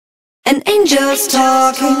An angel's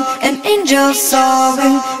talking, an angel's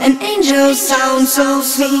soaring, an angel sounds so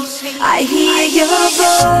sweet. I hear your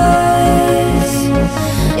voice.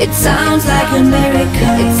 It sounds like a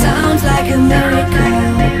miracle. It sounds like a miracle.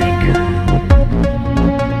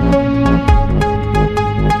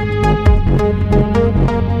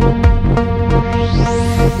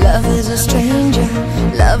 Love is a stranger,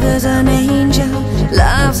 love is an angel.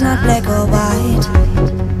 Love's not black or white.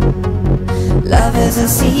 Love is a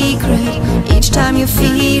secret, each time you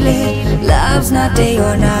feel it. Love's not day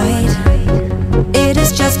or night. It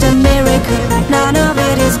is just a miracle, none of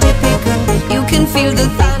it is typical. You can feel the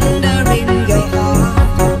thunder in your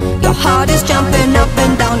heart. Your heart is jumping up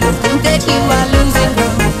and down. You think that you are